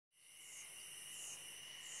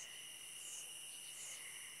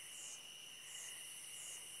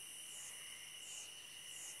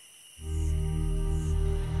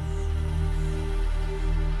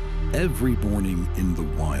Every morning in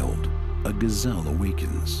the wild, a gazelle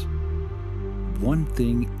awakens. One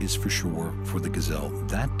thing is for sure for the gazelle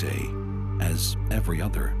that day, as every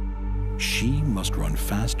other. She must run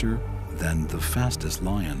faster than the fastest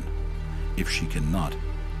lion. If she cannot,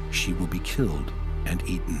 she will be killed and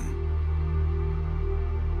eaten.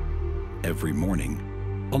 Every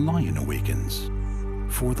morning, a lion awakens.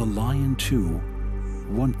 For the lion too,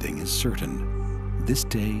 one thing is certain. This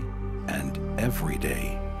day and every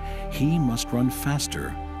day, he must run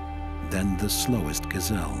faster than the slowest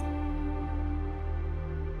gazelle.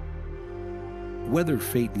 Whether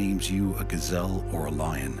fate names you a gazelle or a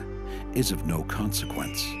lion is of no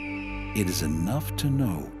consequence. It is enough to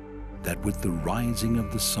know that with the rising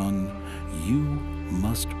of the sun, you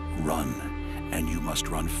must run, and you must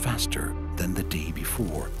run faster than the day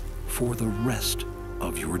before for the rest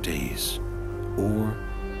of your days, or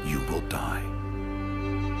you will die.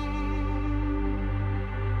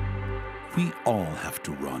 We all have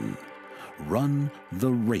to run. Run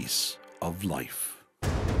the race of life.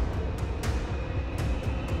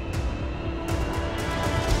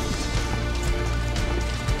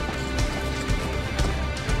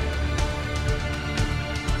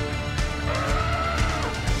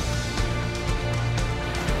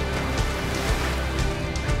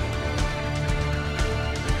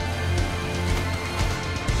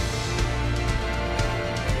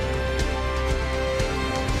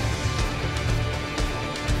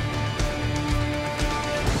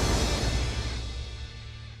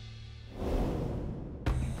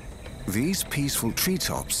 These peaceful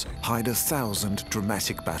treetops hide 1,000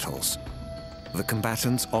 dramatic battles. The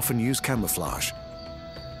combatants often use camouflage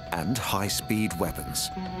and high-speed weapons.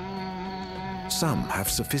 Some have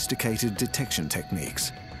sophisticated detection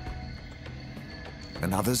techniques,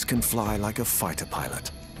 and others can fly like a fighter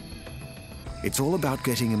pilot. It's all about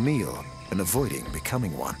getting a meal and avoiding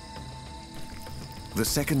becoming one. The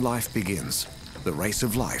second life begins. The race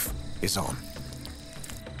of life is on.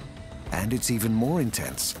 And it's even more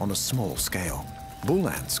intense on a small scale. Bull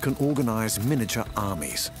ants can organize miniature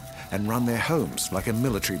armies and run their homes like a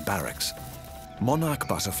military barracks. Monarch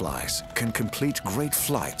butterflies can complete great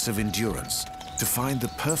flights of endurance to find the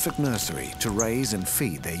perfect nursery to raise and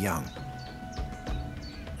feed their young.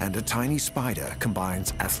 And a tiny spider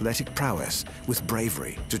combines athletic prowess with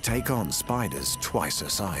bravery to take on spiders twice her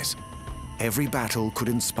size. Every battle could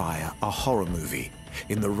inspire a horror movie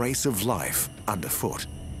in the race of life underfoot.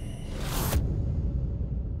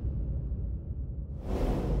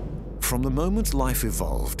 From the moment life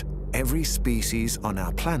evolved, every species on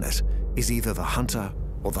our planet is either the hunter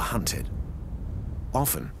or the hunted.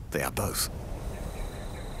 Often, they are both.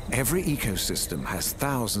 Every ecosystem has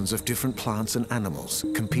thousands of different plants and animals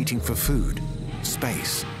competing for food,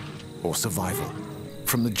 space, or survival.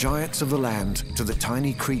 From the giants of the land to the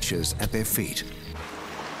tiny creatures at their feet.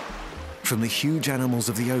 From the huge animals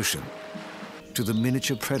of the ocean to the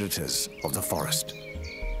miniature predators of the forest.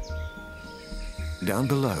 Down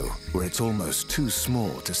below, where it's almost too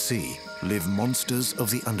small to see, live monsters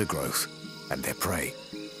of the undergrowth and their prey.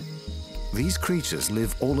 These creatures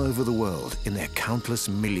live all over the world in their countless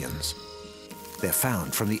millions. They're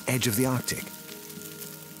found from the edge of the Arctic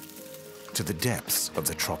to the depths of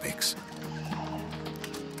the tropics.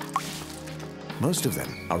 Most of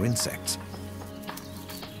them are insects.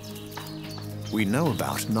 We know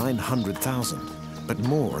about 900,000, but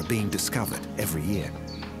more are being discovered every year.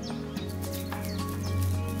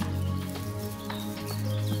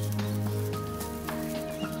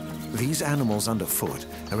 These animals underfoot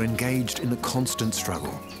are engaged in a constant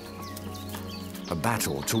struggle, a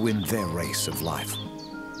battle to win their race of life.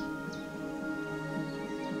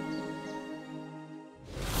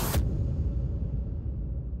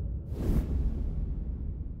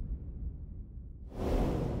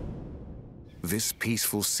 This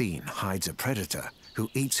peaceful scene hides a predator who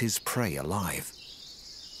eats his prey alive.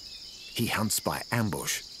 He hunts by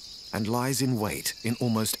ambush and lies in wait in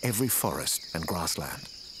almost every forest and grassland.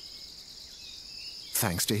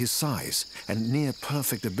 Thanks to his size and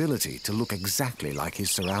near-perfect ability to look exactly like his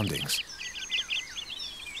surroundings.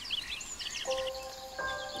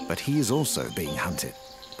 But he is also being hunted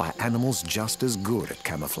by animals just as good at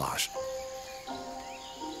camouflage.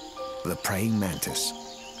 The praying mantis.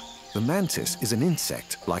 The mantis is an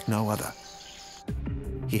insect like no other.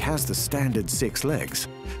 He has the standard 6 legs,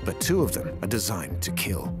 but 2 of them are designed to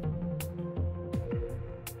kill.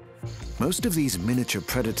 Most of these miniature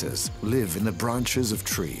predators live in the branches of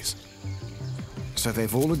trees, so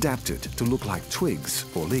they've all adapted to look like twigs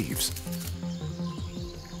or leaves.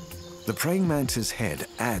 The praying mantis' head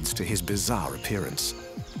adds to his bizarre appearance.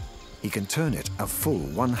 He can turn it a full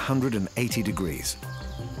 180 degrees.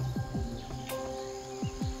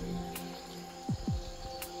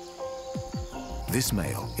 This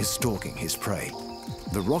male is stalking his prey.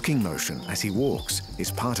 The rocking motion as he walks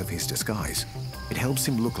is part of his disguise. It helps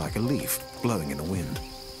him look like a leaf blowing in the wind.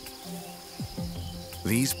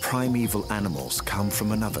 These primeval animals come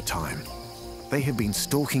from another time. They have been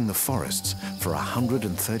stalking the forests for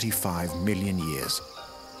 135 million years.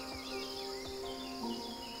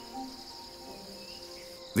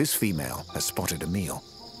 This female has spotted a meal.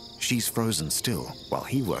 She's frozen still while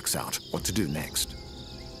he works out what to do next.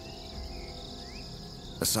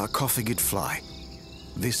 A sarcophagid fly.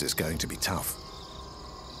 This is going to be tough.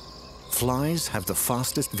 Flies have the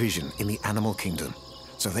fastest vision in the animal kingdom,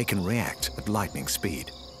 so they can react at lightning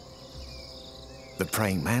speed. The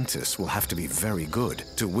praying mantis will have to be very good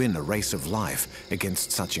to win a race of life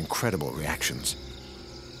against such incredible reactions.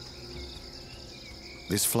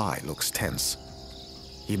 This fly looks tense.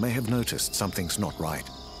 He may have noticed something's not right.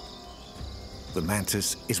 The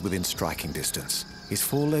mantis is within striking distance. His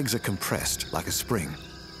forelegs are compressed like a spring,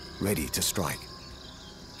 ready to strike.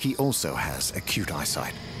 He also has acute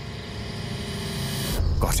eyesight.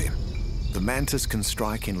 Got him. The mantis can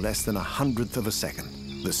strike in less than 1/100th of a second.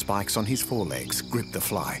 The spikes on his forelegs grip the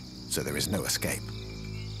fly, so there is no escape.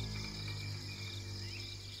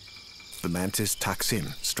 The mantis tucks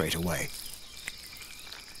in straight away.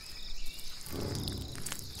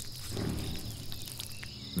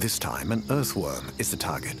 This time, an earthworm is the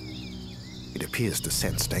target. It appears to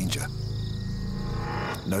sense danger.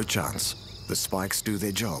 No chance. The spikes do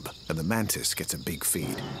their job, and the mantis gets a big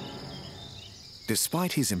feed.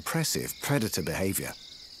 Despite his impressive predator behavior,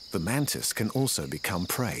 the mantis can also become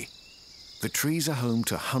prey. The trees are home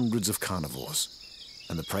to hundreds of carnivores,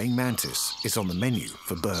 and the praying mantis is on the menu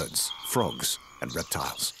for birds, frogs, and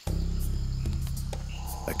reptiles.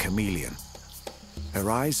 A chameleon. Her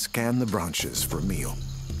eyes scan the branches for a meal.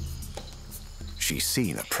 She's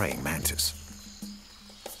seen a praying mantis.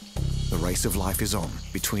 The race of life is on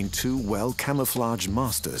between two well-camouflaged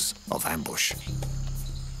masters of ambush.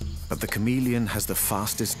 But the chameleon has the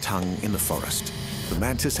fastest tongue in the forest. The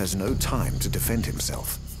mantis has no time to defend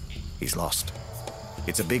himself. He's lost.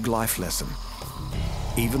 It's a big life lesson.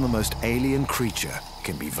 Even the most alien creature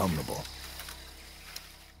can be vulnerable.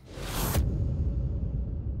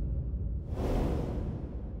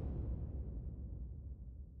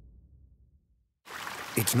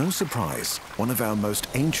 It's no surprise one of our most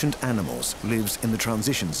ancient animals lives in the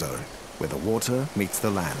transition zone, where the water meets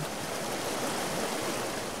the land.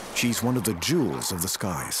 She's one of the jewels of the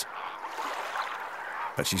skies.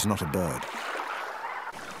 But she's not a bird.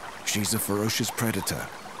 She's a ferocious predator.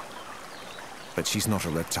 But she's not a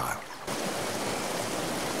reptile.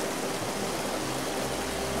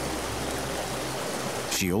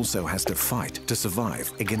 She also has to fight to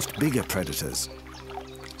survive against bigger predators.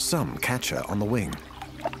 Some catch her on the wing.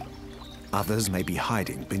 Others may be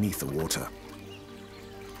hiding beneath the water.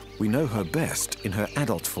 We know her best in her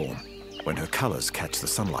adult form, when her colors catch the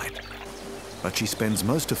sunlight. But she spends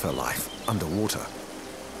most of her life underwater.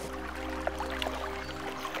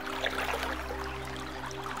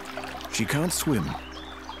 She can't swim,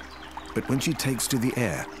 but when she takes to the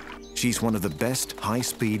air, she's one of the best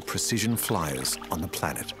high-speed precision flyers on the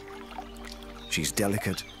planet. She's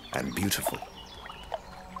delicate and beautiful.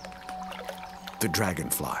 The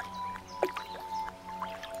dragonfly.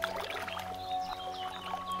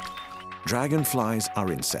 Dragonflies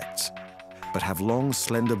are insects, but have long,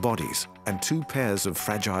 slender bodies and 2 pairs of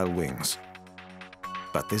fragile wings.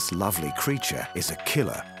 But this lovely creature is a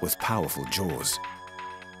killer with powerful jaws.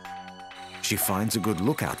 She finds a good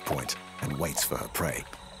lookout point and waits for her prey.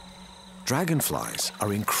 Dragonflies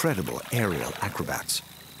are incredible aerial acrobats.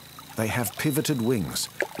 They have pivoted wings,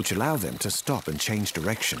 which allow them to stop and change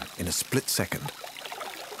direction in a split second.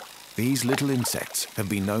 These little insects have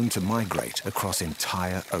been known to migrate across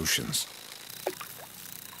entire oceans.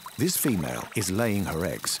 This female is laying her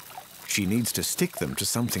eggs. She needs to stick them to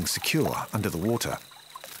something secure under the water.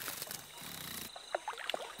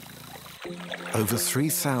 Over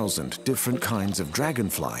 3,000 different kinds of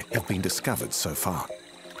dragonfly have been discovered so far.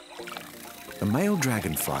 A male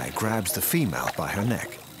dragonfly grabs the female by her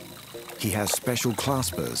neck. He has special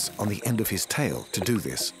claspers on the end of his tail to do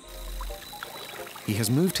this. He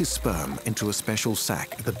has moved his sperm into a special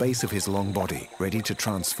sac at the base of his long body, ready to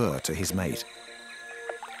transfer to his mate.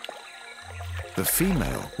 The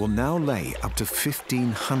female will now lay up to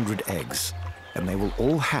 1,500 eggs, and they will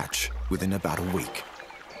all hatch within about a week.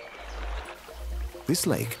 This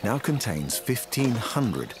lake now contains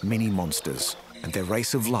 1,500 mini monsters, and their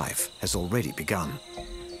race of life has already begun.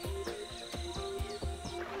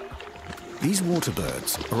 These water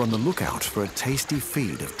birds are on the lookout for a tasty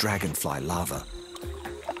feed of dragonfly larvae.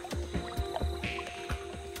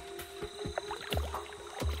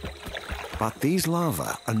 But these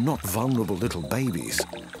larvae are not vulnerable little babies.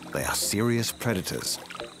 They are serious predators,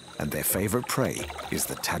 and their favorite prey is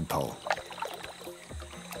the tadpole.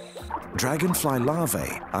 Dragonfly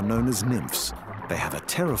larvae are known as nymphs. They have a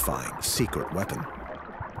terrifying secret weapon.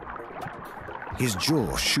 His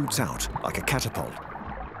jaw shoots out like a catapult.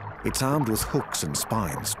 It's armed with hooks and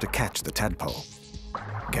spines to catch the tadpole.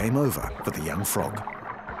 Game over for the young frog,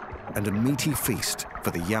 and a meaty feast for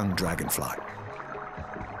the young dragonfly.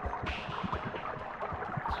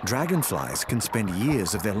 Dragonflies can spend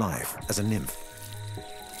years of their life as a nymph.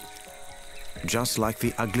 Just like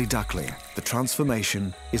the ugly duckling, the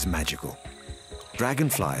transformation is magical.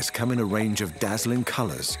 Dragonflies come in a range of dazzling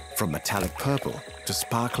colors, from metallic purple to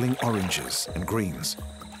sparkling oranges and greens.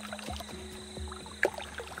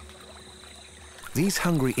 These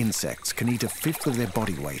hungry insects can eat a fifth of their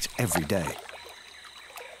body weight every day.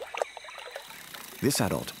 This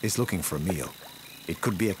adult is looking for a meal. It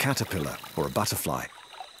could be a caterpillar or a butterfly.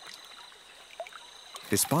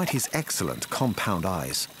 Despite his excellent compound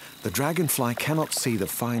eyes, the dragonfly cannot see the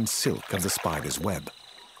fine silk of the spider's web.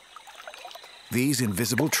 These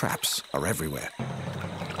invisible traps are everywhere.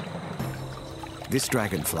 This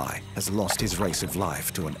dragonfly has lost his race of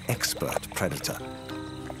life to an expert predator.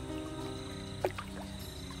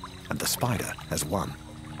 And the spider has won.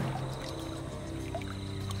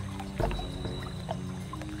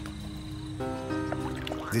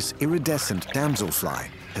 This iridescent damselfly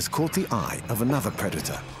has caught the eye of another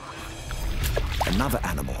predator. Another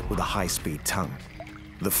animal with a high-speed tongue.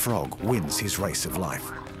 The frog wins his race of life.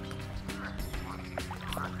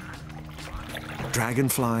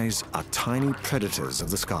 Dragonflies are tiny predators of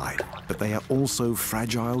the sky, but they are also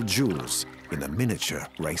fragile jewels in the miniature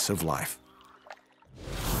race of life.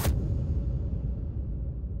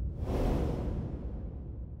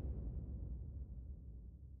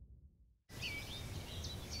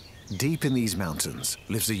 Deep in these mountains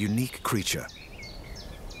lives a unique creature.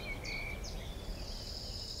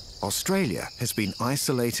 Australia has been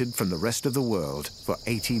isolated from the rest of the world for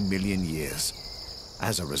 80 million years.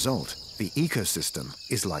 As a result, the ecosystem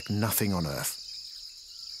is like nothing on Earth.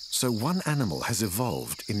 So one animal has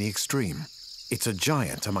evolved in the extreme. It's a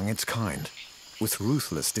giant among its kind, with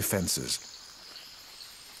ruthless defenses.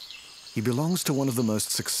 He belongs to one of the most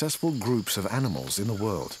successful groups of animals in the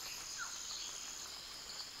world.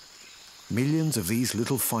 Millions of these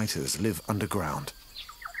little fighters live underground.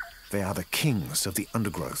 They are the kings of the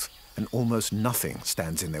undergrowth, and almost nothing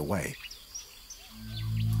stands in their way.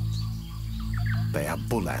 They are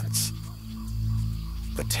bull ants,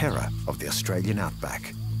 the terror of the Australian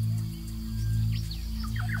outback.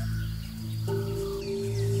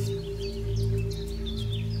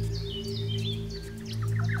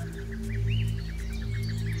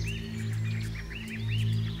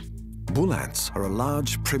 Bull ants are a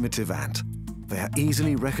large primitive ant. They are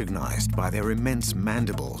easily recognized by their immense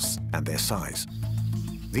mandibles and their size.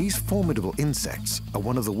 These formidable insects are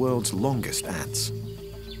one of the world's longest ants.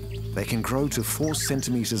 They can grow to 4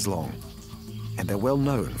 centimeters long, and they're well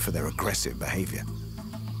known for their aggressive behavior.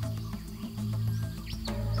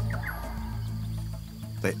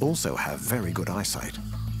 They also have very good eyesight.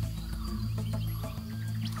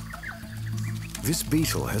 This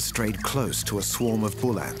beetle has strayed close to a swarm of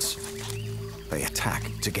bull ants. They attack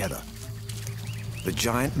together. The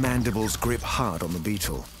giant mandibles grip hard on the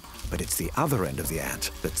beetle, but it's the other end of the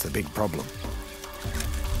ant that's the big problem.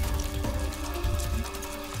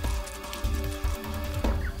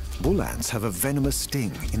 Bull ants have a venomous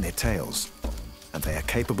sting in their tails, and they are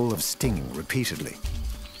capable of stinging repeatedly.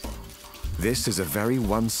 This is a very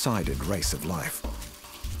one-sided race of life.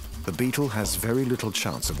 The beetle has very little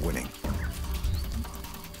chance of winning.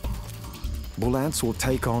 Bull ants will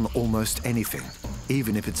take on almost anything,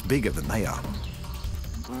 even if it's bigger than they are.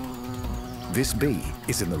 This bee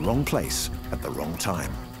is in the wrong place at the wrong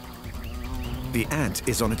time. The ant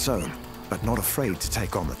is on its own, but not afraid to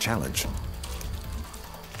take on the challenge.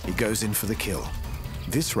 He goes in for the kill.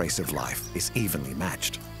 This race of life is evenly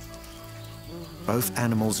matched. Both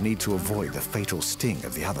animals need to avoid the fatal sting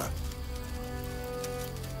of the other.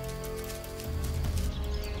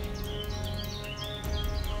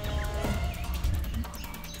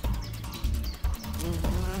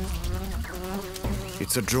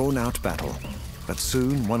 It's a drawn-out battle, but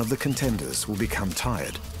soon one of the contenders will become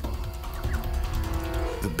tired.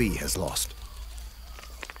 The bee has lost.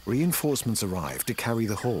 Reinforcements arrive to carry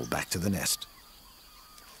the haul back to the nest.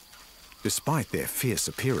 Despite their fierce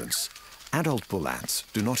appearance, adult bull ants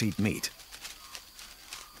do not eat meat.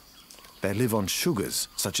 They live on sugars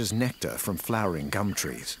such as nectar from flowering gum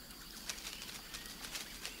trees.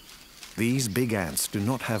 These big ants do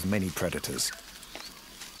not have many predators.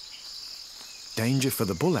 danger for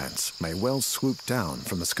the bull ants may well swoop down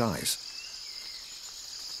from the skies.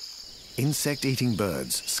 Insect-eating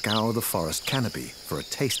birds scour the forest canopy for a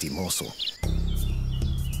tasty morsel.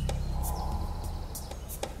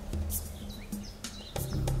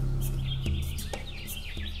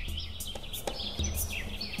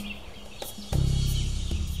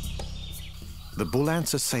 The bull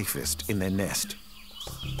ants are safest in their nest.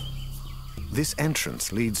 This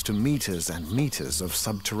entrance leads to meters and meters of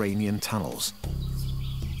subterranean tunnels.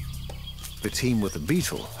 The team with the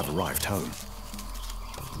beetle have arrived home.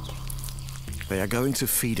 They are going to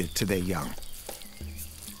feed it to their young.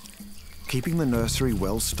 Keeping the nursery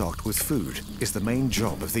well stocked with food is the main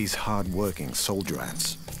job of these hard-working soldier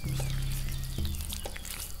ants.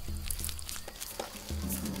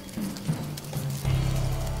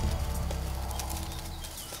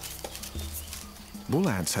 Bull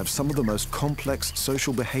ants have some of the most complex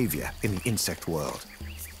social behavior in the insect world.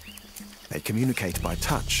 They communicate by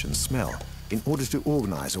touch and smell in order to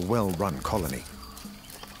organize a well-run colony.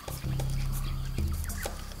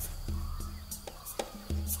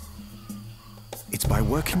 It's by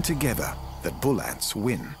working together that bull ants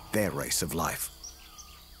win their race of life.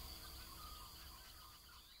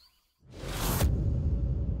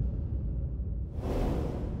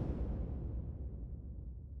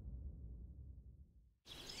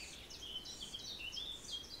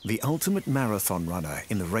 The ultimate marathon runner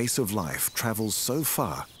in the race of life travels so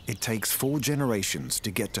far, it takes 4 generations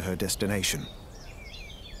to get to her destination.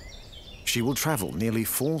 She will travel nearly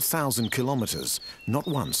 4,000 kilometers, not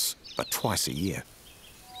once, but twice a year.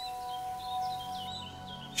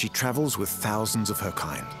 She travels with thousands of her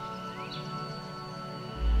kind.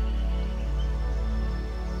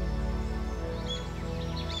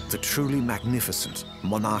 The truly magnificent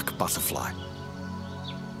monarch butterfly.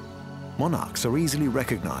 Monarchs are easily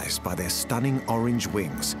recognized by their stunning orange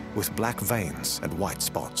wings with black veins and white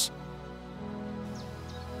spots.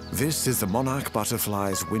 This is the monarch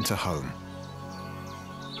butterfly's winter home.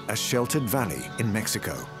 A sheltered valley in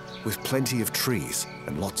Mexico with plenty of trees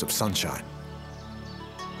and lots of sunshine.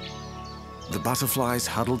 The butterflies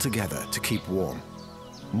huddle together to keep warm.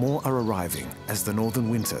 More are arriving as the northern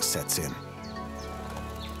winter sets in.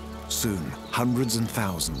 Soon, hundreds and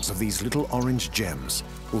thousands of these little orange gems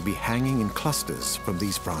will be hanging in clusters from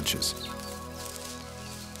these branches.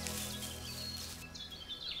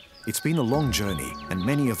 It's been a long journey, and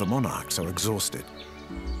many of the monarchs are exhausted.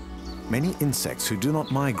 Many insects who do not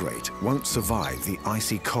migrate won't survive the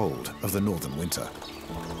icy cold of the northern winter.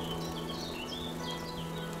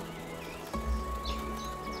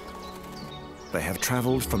 They have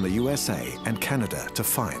traveled from the USA and Canada to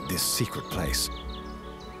find this secret place.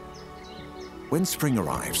 When spring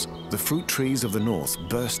arrives, the fruit trees of the north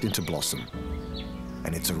burst into blossom,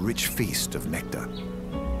 and it's a rich feast of nectar.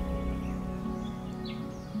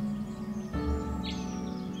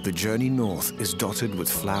 The journey north is dotted with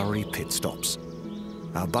flowery pit stops.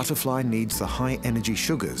 Our butterfly needs the high-energy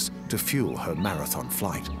sugars to fuel her marathon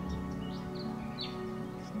flight.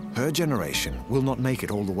 Her generation will not make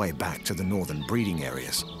it all the way back to the northern breeding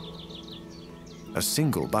areas. A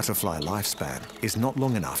single butterfly lifespan is not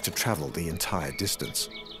long enough to travel the entire distance.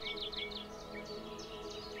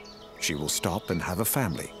 She will stop and have a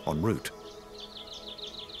family en route.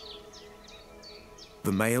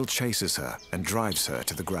 The male chases her and drives her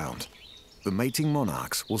to the ground. The mating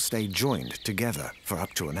monarchs will stay joined together for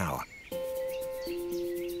up to an hour.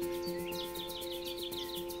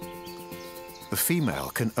 The female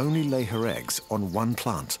can only lay her eggs on one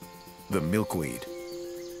plant, the milkweed.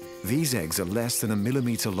 These eggs are less than a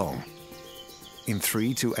millimeter long. In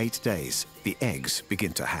 3 to 8 days, the eggs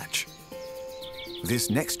begin to hatch.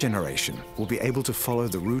 This next generation will be able to follow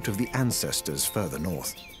the route of the ancestors further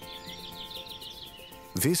north.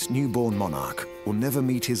 This newborn monarch will never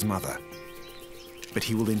meet his mother, but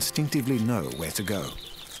he will instinctively know where to go.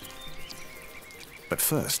 But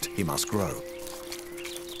first, he must grow.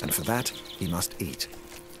 And for that, he must eat.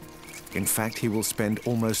 In fact, he will spend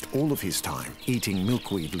almost all of his time eating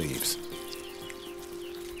milkweed leaves.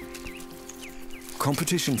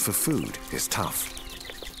 Competition for food is tough.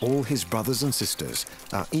 All his brothers and sisters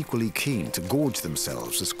are equally keen to gorge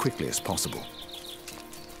themselves as quickly as possible.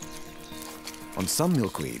 On some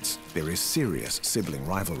milkweeds, there is serious sibling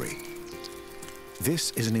rivalry.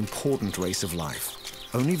 This is an important race of life.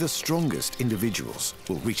 Only the strongest individuals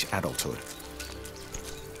will reach adulthood.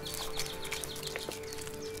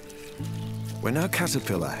 When our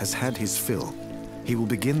caterpillar has had his fill, he will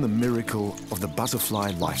begin the miracle of the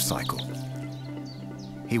butterfly life cycle.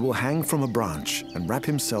 He will hang from a branch and wrap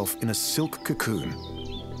himself in a silk cocoon,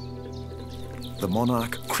 the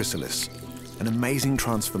monarch chrysalis. an amazing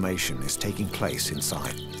transformation is taking place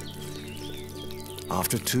inside.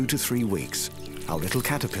 After 2 to 3 weeks, our little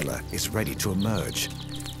caterpillar is ready to emerge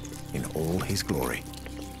in all his glory.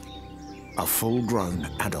 A full-grown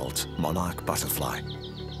adult monarch butterfly.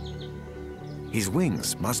 His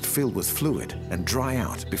wings must fill with fluid and dry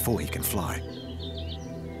out before he can fly.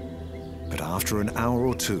 But after an hour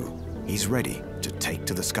or two, he's ready to take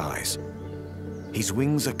to the skies. His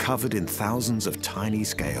wings are covered in thousands of tiny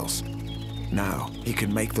scales. Now he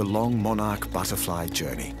can make the long monarch butterfly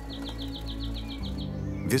journey.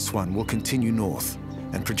 This one will continue north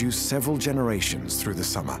and produce several generations through the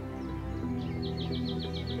summer.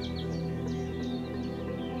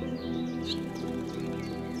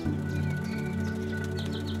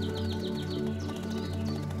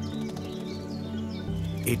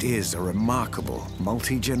 It is a remarkable,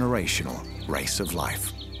 multi-generational race of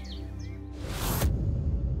life.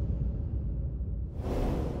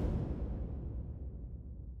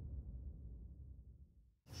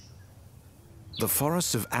 The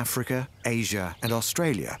forests of Africa, Asia, and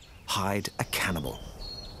Australia hide a cannibal,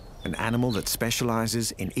 an animal that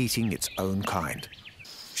specializes in eating its own kind.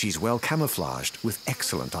 She's well camouflaged with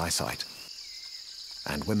excellent eyesight.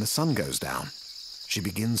 And when the sun goes down, she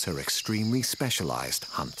begins her extremely specialized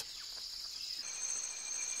hunt.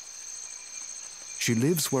 She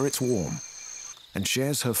lives where it's warm and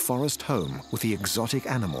shares her forest home with the exotic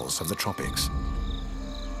animals of the tropics.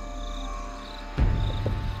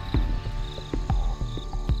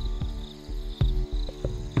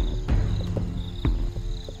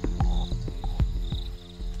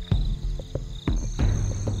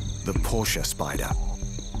 The Perched spider.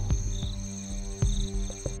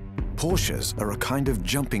 Perches are a kind of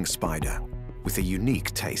jumping spider with a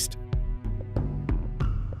unique taste.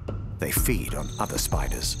 They feed on other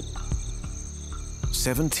spiders.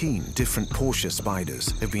 17 different Perched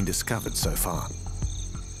spiders have been discovered so far.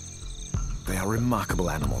 They are remarkable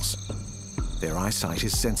animals. Their eyesight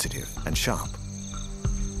is sensitive and sharp.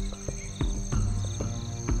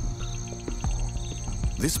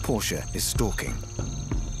 This Perched is stalking.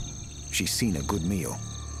 She's seen a good meal,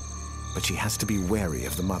 but she has to be wary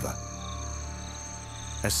of the mother.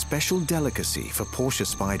 A special delicacy for Perched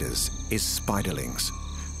spiders is spiderlings,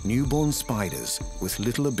 newborn spiders with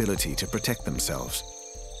little ability to protect themselves.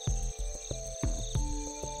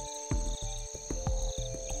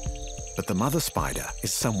 But the mother spider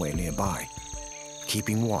is somewhere nearby,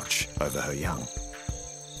 keeping watch over her young.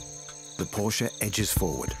 The Perched edges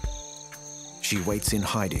forward. She waits in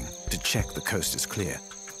hiding to check the coast is clear.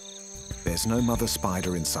 There's no mother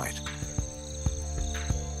spider in sight.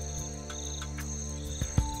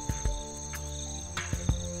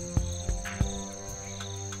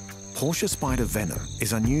 Perched spider venom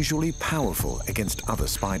is unusually powerful against other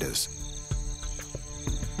spiders.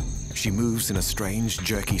 She moves in a strange,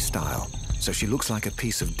 jerky style, so she looks like a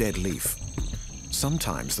piece of dead leaf.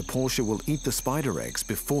 Sometimes the Perched will eat the spider eggs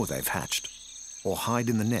before they've hatched, or hide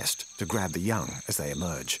in the nest to grab the young as they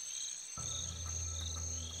emerge.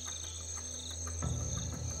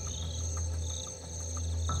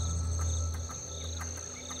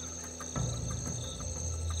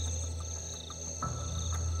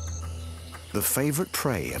 The favorite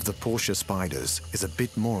prey of the Perched spiders is a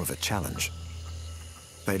bit more of a challenge.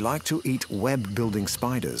 They like to eat web-building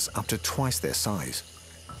spiders up to twice their size.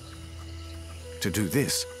 To do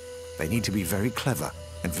this, they need to be very clever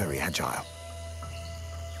and very agile.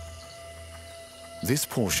 This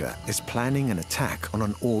Perched is planning an attack on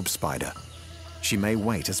an orb spider. She may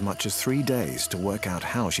wait as much as 3 days to work out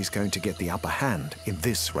how she's going to get the upper hand in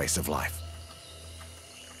this race of life.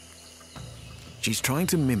 She's trying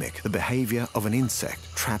to mimic the behavior of an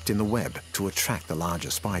insect trapped in the web to attract the larger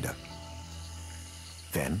spider.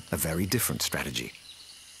 Then, a very different strategy.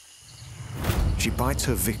 She bites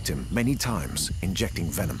her victim many times, injecting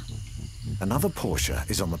venom. Another Perched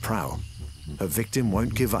is on the prowl. Her victim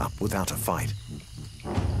won't give up without a fight.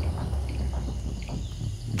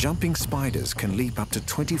 Jumping spiders can leap up to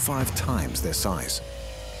 25 times their size.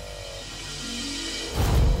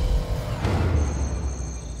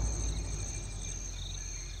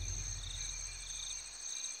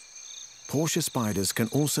 Perched spiders can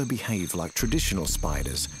also behave like traditional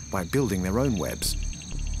spiders by building their own webs.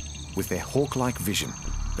 With their hawk-like vision,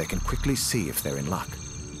 they can quickly see if they're in luck.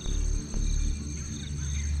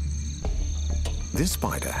 This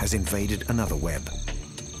spider has invaded another web.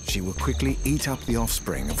 She will quickly eat up the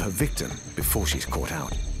offspring of her victim before she's caught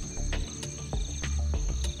out.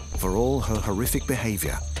 For all her horrific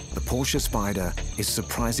behavior, the Perched spider is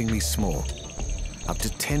surprisingly small, up to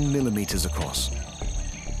 10 millimeters across.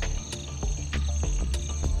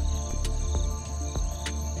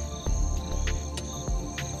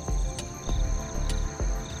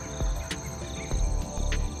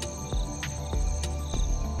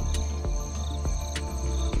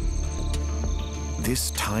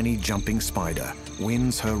 this tiny jumping spider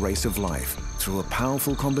wins her race of life through a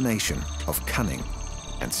powerful combination of cunning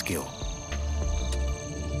and skill.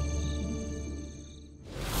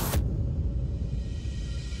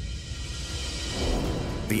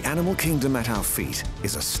 The animal kingdom at our feet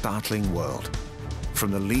is a startling world.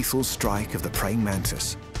 From the lethal strike of the praying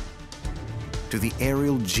mantis to the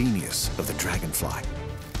aerial genius of the dragonfly.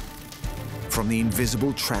 From the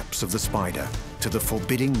invisible traps of the spider to the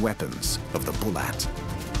forbidding weapons of the bull ant.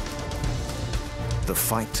 The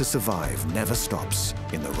fight to survive never stops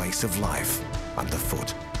in the race of life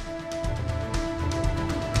underfoot.